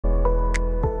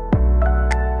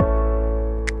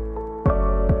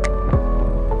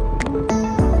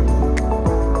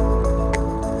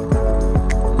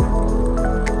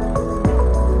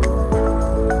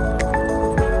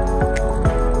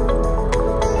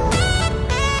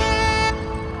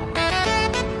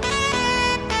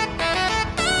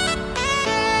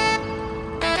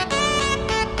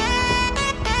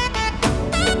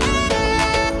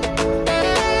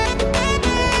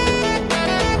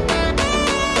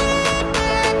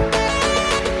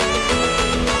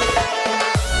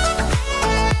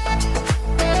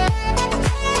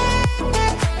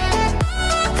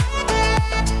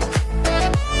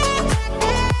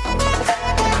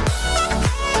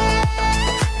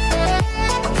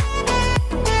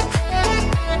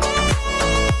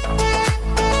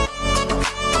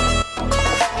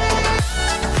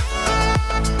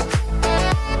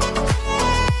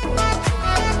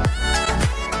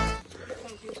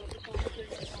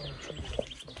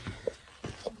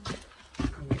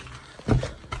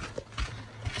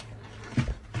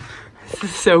This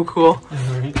is so cool.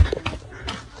 Right.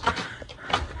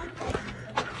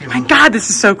 Oh my God, this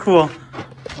is so cool.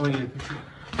 Oh, yeah.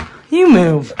 You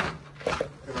move.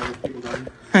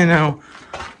 I know.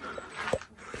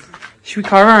 Should we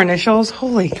carve our initials?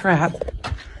 Holy crap.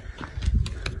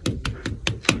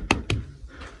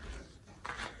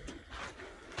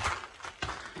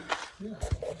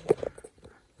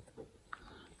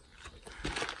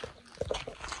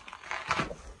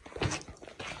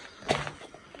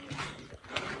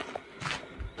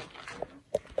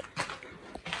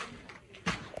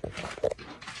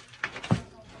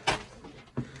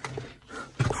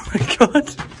 Oh my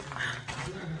God.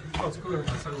 Oh, it's cooler with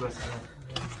my sunglasses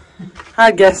on.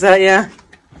 I'd guess that, yeah.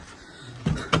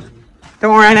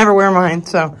 Don't worry, I never wear mine,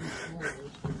 so.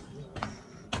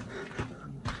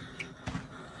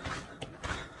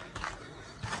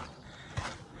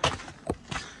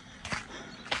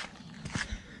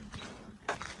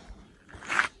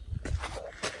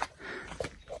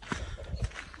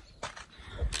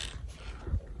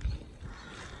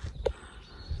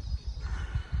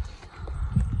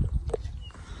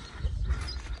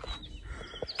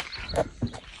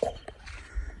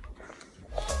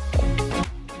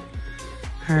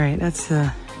 All right, that's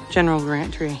the General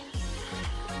Grant tree.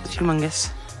 It's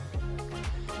humongous.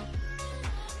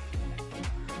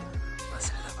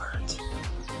 Listen to the birds.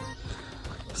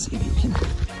 See if you can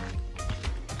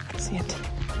see it.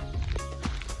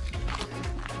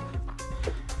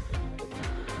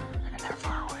 And they're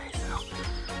far away, so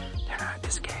they're not at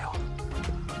the scale.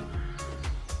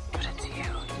 But it's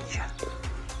huge.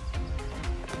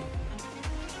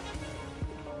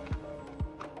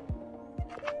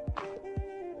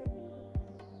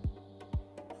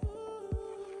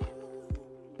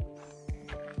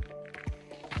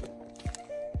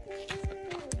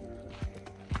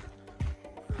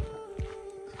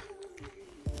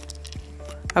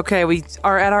 Okay, we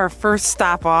are at our first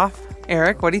stop off.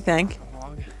 Eric, what do you think?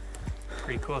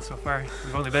 Pretty cool so far.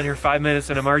 We've only been here 5 minutes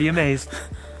and I'm already amazed.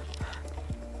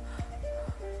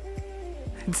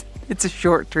 It's a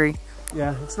short tree.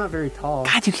 Yeah, it's not very tall.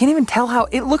 God, you can't even tell how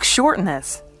it looks short in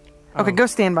this. Okay, go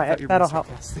stand by it. That'll help.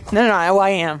 No, I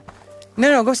am.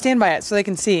 No, go stand by it so they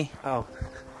can see. Oh.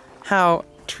 How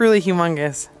truly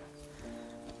humongous.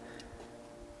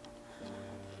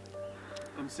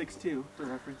 I'm 6'2", for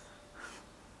reference.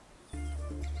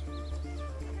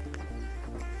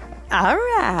 All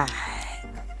right.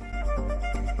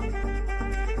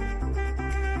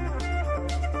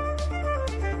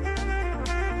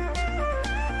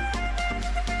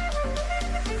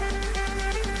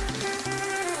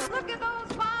 Look at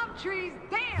those palm trees,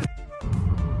 damn!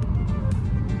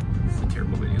 It's a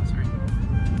terrible video, sorry.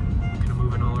 Kind of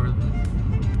moving all over the place.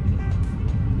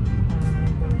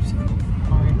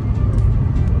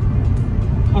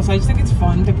 Also, I just think it's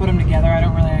fun to put them together. I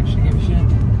don't really actually give a shit.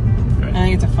 I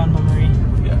think it's a fun memory.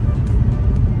 Yeah.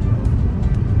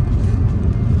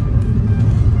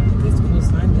 That's a cool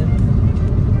sign then.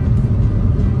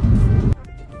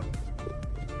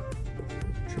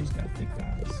 Tree's got thick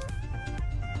boughs.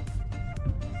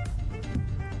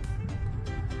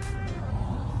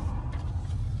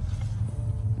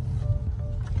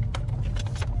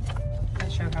 That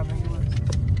showed how big it was.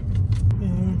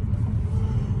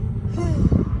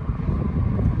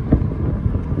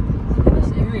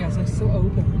 This area is like so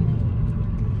open.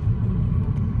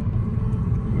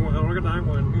 Well, look at that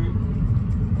one.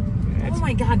 Oh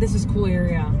my God, this is a cool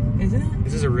area, isn't it?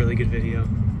 This is a really good video.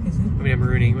 Is it? I mean, I'm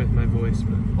ruining it with my voice,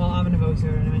 but... Well, I'm gonna vote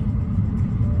here anyway.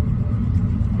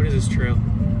 What is this trail?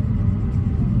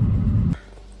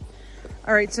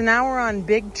 All right, so now we're on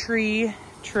Big Tree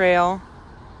Trail.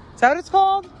 Is that what it's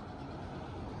called?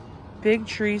 Big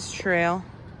Trees Trail.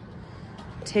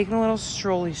 Taking a little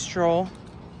strolly stroll.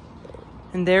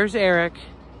 And there's Eric,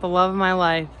 the love of my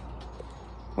life.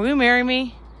 Will you marry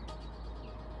me?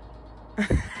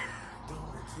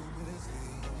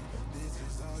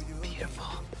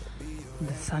 Beautiful.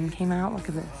 The sun came out. Look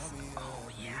at this. Oh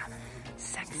yeah,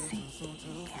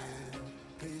 sexy.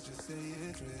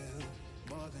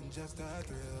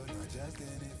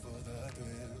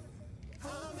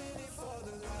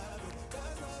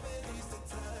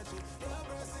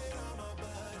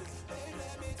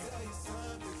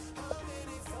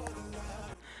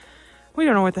 We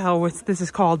don't know what the hell this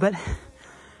is called, but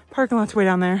parking lot's way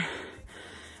down there.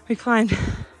 We climbed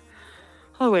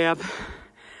all the way up,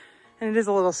 and it is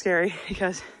a little scary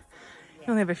because you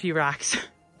only have a few rocks.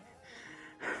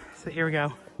 So here we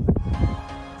go.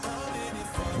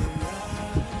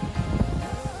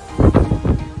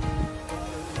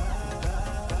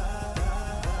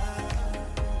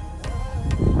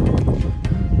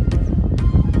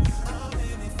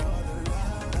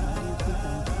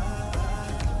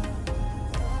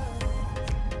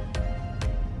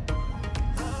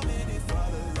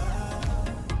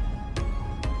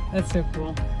 That's so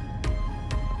cool.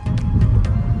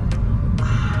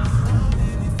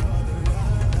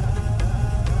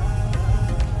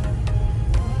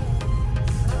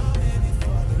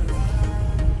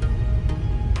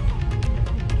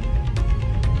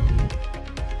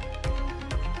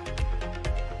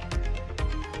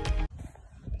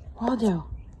 Waldo.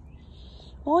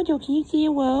 Waldo, can you say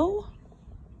hello?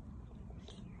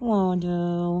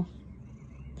 Waldo.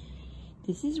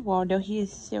 This is Waldo. He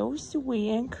is so sweet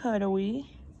and cuddly.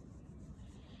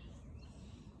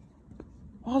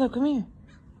 Waldo, come here.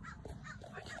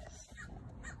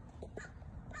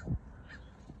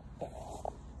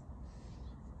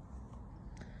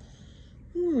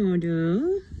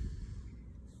 Waldo.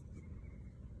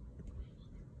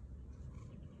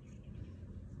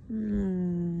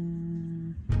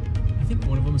 I think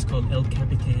one of them is called El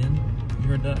Capitan. You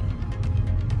heard that?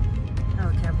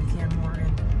 El Capitan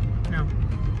Morgan. No.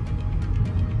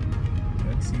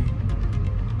 Let's see.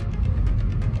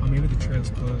 Oh, maybe the trail's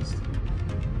closed.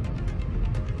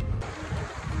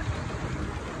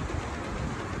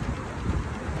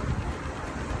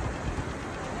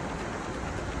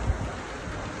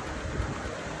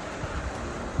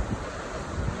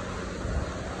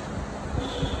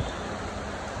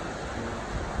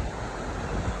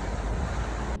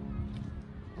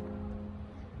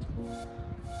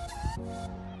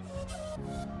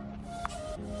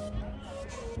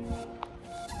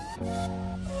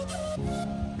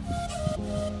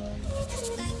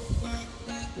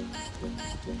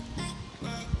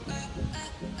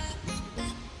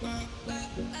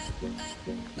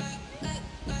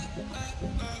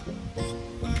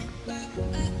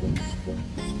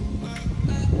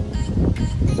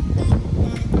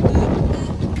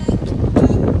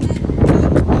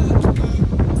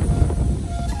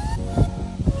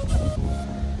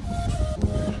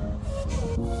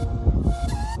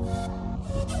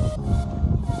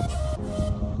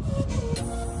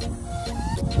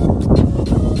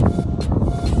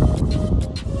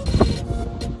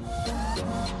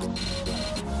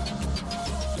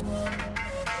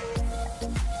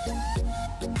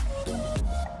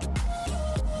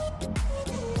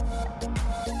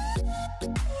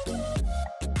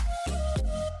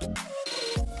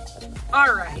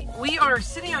 All right, we are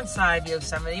sitting outside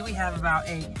Yosemite. We have about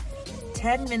a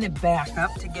 10-minute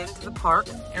backup to get into the park.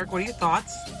 Eric, what are your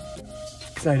thoughts?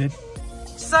 Excited.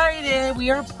 Excited, we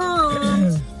are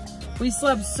pumped. We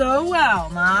slept so well,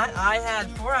 Matt. I had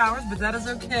 4 hours, but that is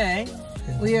okay.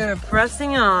 We are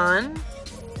pressing on.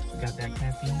 We got that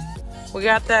caffeine. We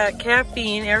got that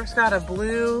caffeine. Eric's got a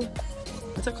blue,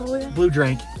 what's it called again? Blue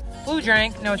drink. Blue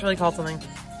drink. No, it's really called something.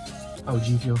 Oh,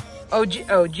 G Fuel.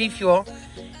 G Fuel.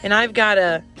 And I've got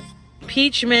a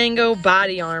peach mango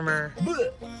body armor.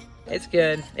 It's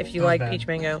good if you like peach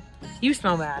mango. You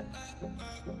smell bad.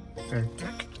 Okay.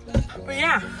 But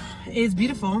yeah, it's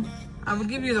beautiful. I would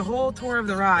give you the whole tour of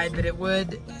the ride, but it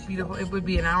would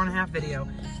be an hour-and-a-half video.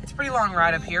 It's a pretty long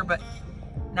ride up here, but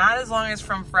not as long as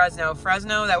from Fresno.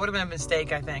 Fresno, that would have been a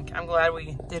mistake, I think. I'm glad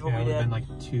we did what we did. Been like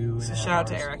 2.5 So shout out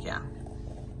to Eric, yeah.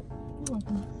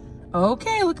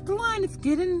 Okay, look at the line. It's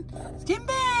getting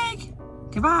big.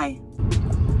 Goodbye.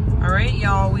 All right,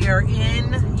 y'all, we are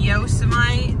in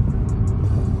Yosemite.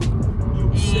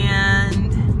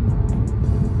 And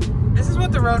this is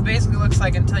what the road basically looks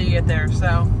like until you get there. So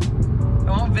I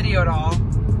won't video it all.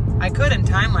 I could and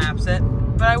time lapse it,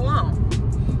 but I won't.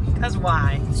 Cause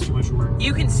why? It's too much work.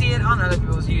 You can see it on other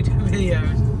people's YouTube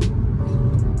videos.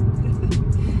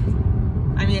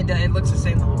 I mean, it looks the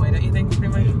same the whole way, don't you think? Pretty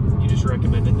much. You just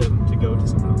recommended them to go to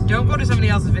someone else's. Don't go to somebody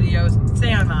else's videos.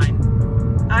 Stay on mine.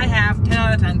 I have 10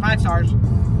 out of 10, 5 stars,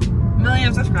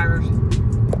 million subscribers.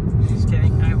 Just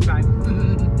kidding. I have 5.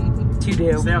 To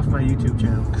do. Stay off my YouTube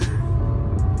channel.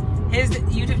 His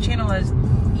YouTube channel is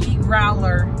E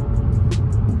Growler.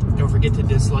 Don't forget to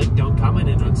dislike, don't comment,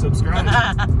 and unsubscribe.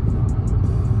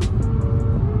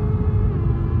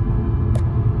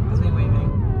 That's me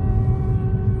waving.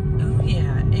 Oh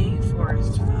yeah, a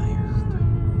forest fire.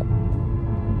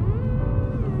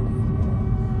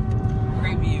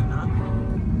 Great view, huh?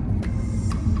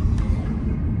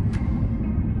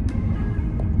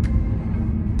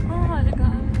 Oh, I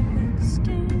got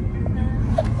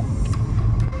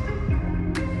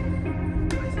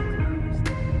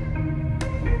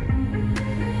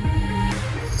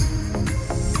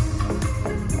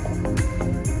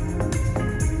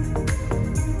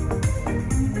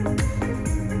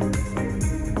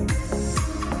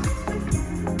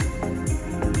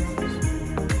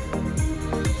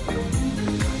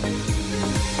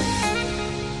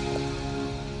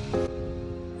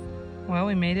Well,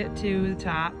 we made it to the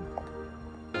top.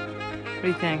 What do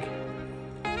you think?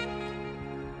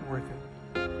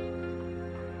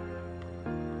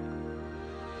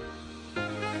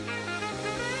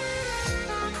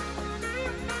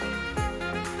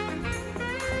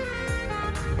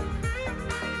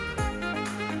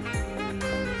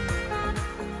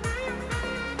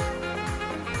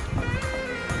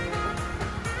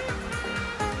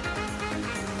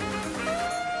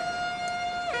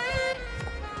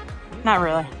 Not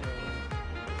really.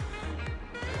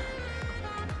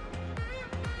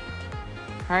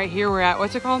 All right, here we're at,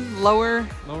 what's it called? Lower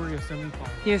Yosemite Falls.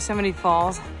 Yosemite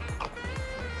Falls.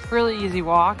 Really easy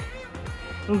walk.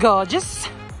 Gorgeous.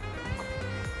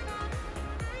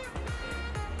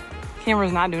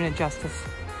 Camera's not doing it justice.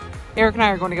 Eric and I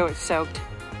are going to go get soaked.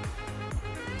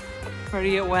 Ready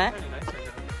to get wet?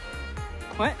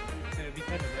 What?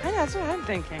 I know, that's what I'm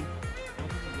thinking.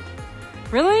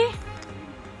 Really?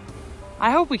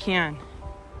 I hope we can.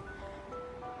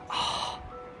 Oh,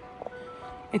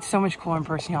 it's so much cooler in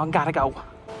person, y'all. Gotta go.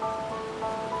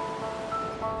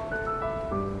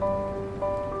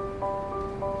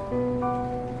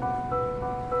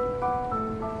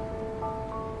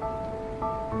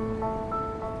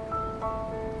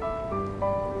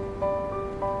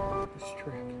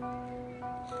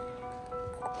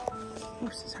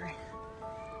 Oops, sorry.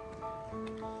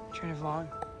 Trying to vlog.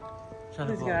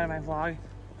 Please get out of my vlog.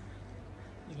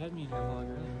 You had me in your vlog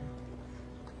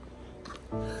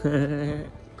earlier.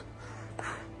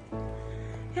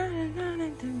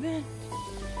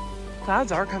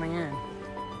 Clouds are coming in.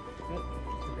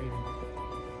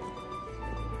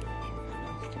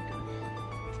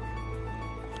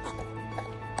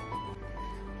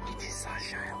 We just saw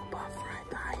Shia Lebouf right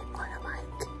by on a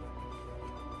bike.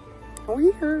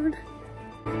 Weird.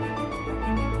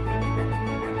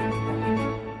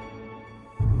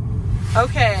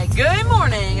 Okay, good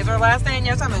morning. It's our last day in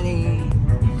Yosemite.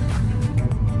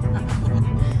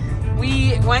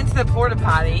 We went to the porta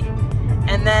potty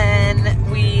and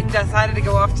then we decided to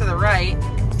go off to the right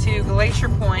to Glacier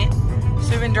Point. So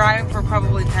we've been driving for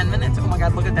probably 10 minutes. Oh my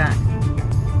God, look at that.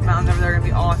 Mountains over there are gonna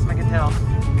be awesome, I can tell.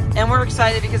 And we're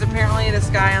excited because apparently this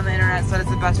guy on the internet said it's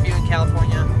the best view in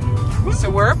California. So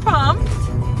we're pumped.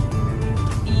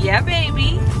 Yeah,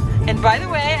 baby. And by the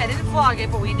way, I didn't vlog it,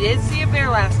 but we did see a bear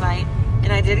last night.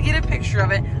 And I did get a picture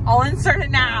of it. I'll insert it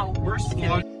now. Worst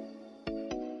vlog.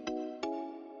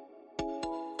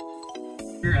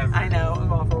 I know, it was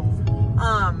awful.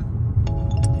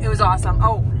 It was awesome.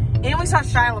 Oh, and we saw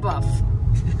Shia LaBeouf.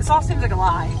 This all seems like a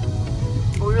lie,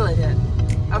 but we really did.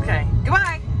 Okay,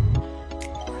 goodbye.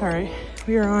 All right,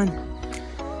 we are on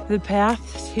the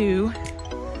path to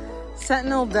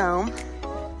Sentinel Dome.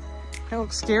 It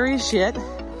looks scary as shit,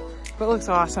 but it looks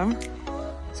awesome.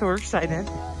 So we're excited.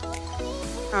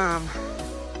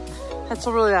 That's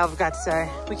really all I've got to say.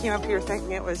 We came up here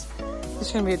thinking it was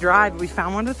just gonna be a drive, but we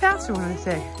found one of the paths we wanted to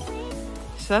take.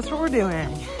 So that's what we're doing.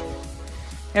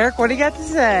 Eric, what do you got to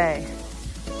say?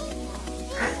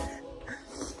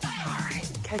 All right,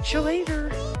 catch you later.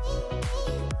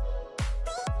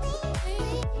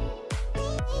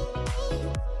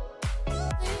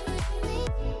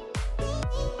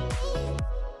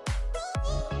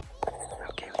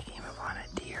 Okay, we came up on a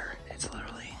deer. It's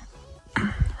literally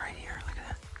right here, look at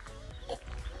that.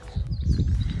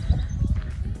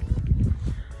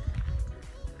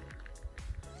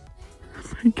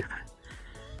 Oh my God.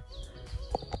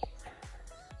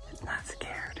 It's not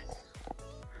scared.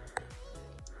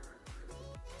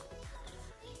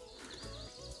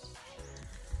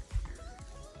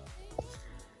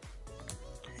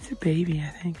 It's a baby, I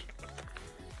think.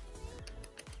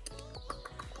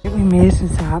 We made it to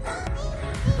the top.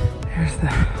 There's the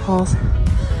falls.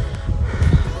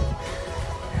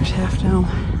 There's Half Dome.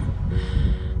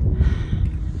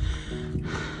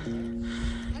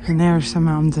 And there's some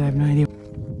mountains that I have no idea.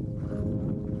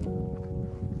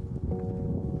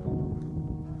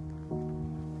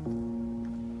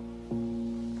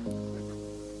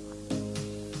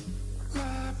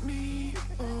 Let me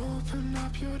open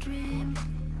up your dream.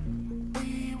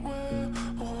 We were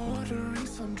ordering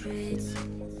some treats.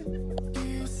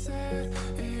 You said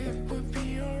it would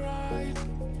be alright.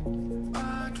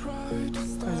 I tried to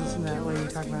I was listening to that lady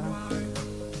talking about him.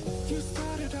 You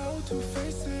started out to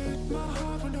face it. My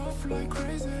heart went off like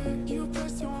crazy. You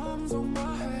pressed your arms on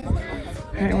my head.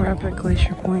 Alright, we're up at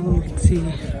Glacier Point and you can see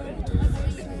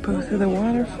both of the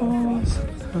waterfalls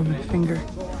on my finger.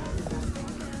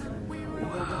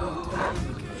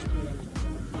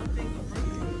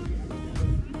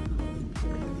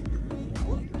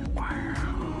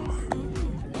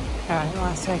 Alright,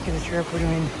 last hike of the trip, we're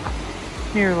doing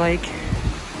Mirror Lake.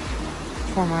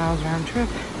 4 miles round trip.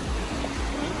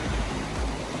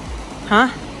 Huh?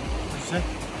 What's that?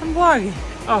 I'm vlogging.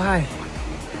 Oh, hi.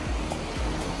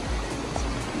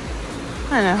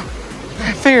 I know.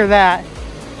 I figured that.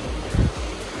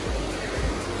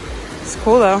 It's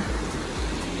cool though.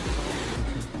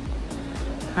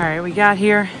 Alright, we got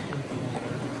here.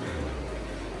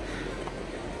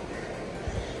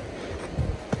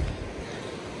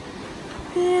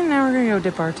 And now we're gonna go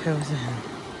dip our toes in.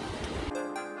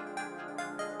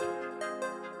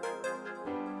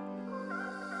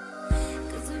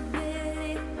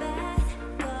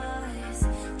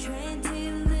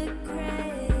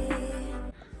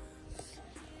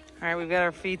 All right, we've got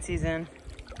our feetsies in.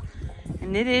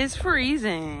 And it is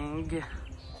freezing.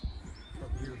 So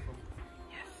beautiful.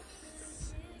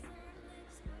 Yes.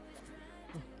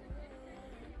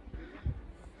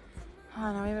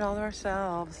 Oh, now we have it all to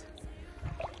ourselves.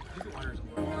 The water's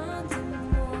warm.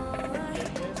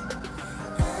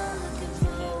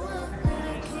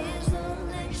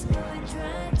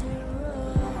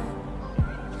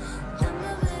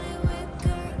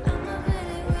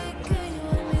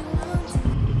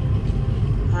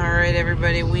 All right,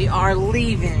 everybody, we are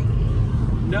leaving.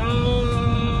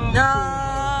 No!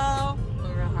 No!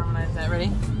 We're gonna harmonize that.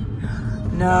 Ready?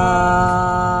 No!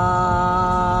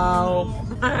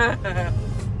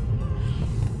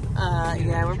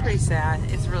 Yeah, we're pretty sad.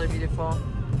 It's really beautiful.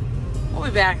 We'll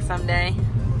be back someday.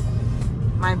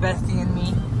 My bestie and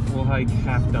me. We'll hike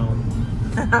half dome.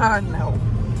 No.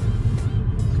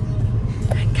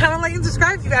 Comment, like, and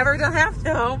subscribe if you've ever done half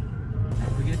dome.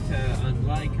 Don't forget to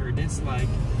unlike or dislike.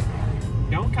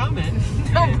 Don't comment.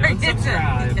 Don't and forget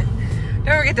unsubscribe.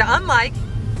 Don't forget to unlike,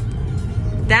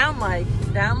 downlike,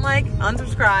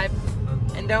 unsubscribe,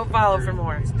 and don't follow for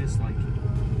more. It's dislike.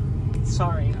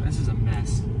 Sorry. This is a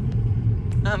mess.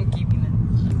 I'm keeping it.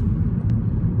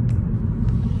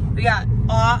 We got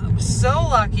so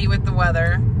lucky with the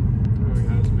weather. Oh my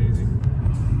god, it's amazing.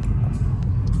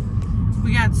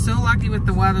 We got so lucky with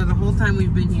the weather the whole time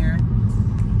we've been here.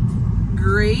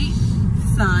 Great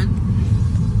sun.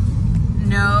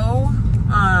 No,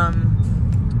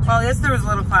 well, yes, there was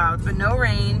little clouds, but no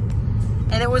rain.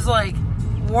 And it was like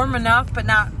warm enough, but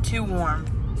not too warm.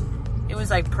 It was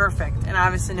like perfect, and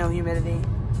obviously no humidity.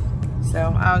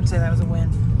 So I would say that was a win.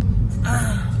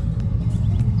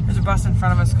 There's a bus in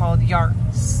front of us called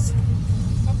Yards. I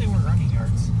thought they weren't running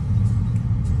yards.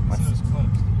 I thought it was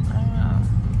closed. I don't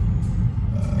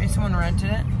know. Maybe someone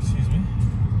rented it. Excuse me.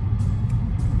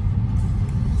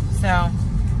 So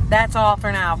that's all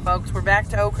for now, folks. We're back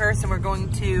to Oakhurst, and we're going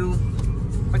to,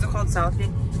 what's it called, Southgate?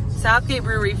 Southgate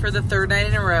Brewery for the third night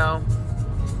in a row.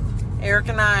 Eric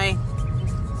and I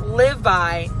live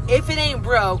by, if it ain't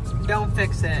broke, don't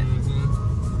fix it.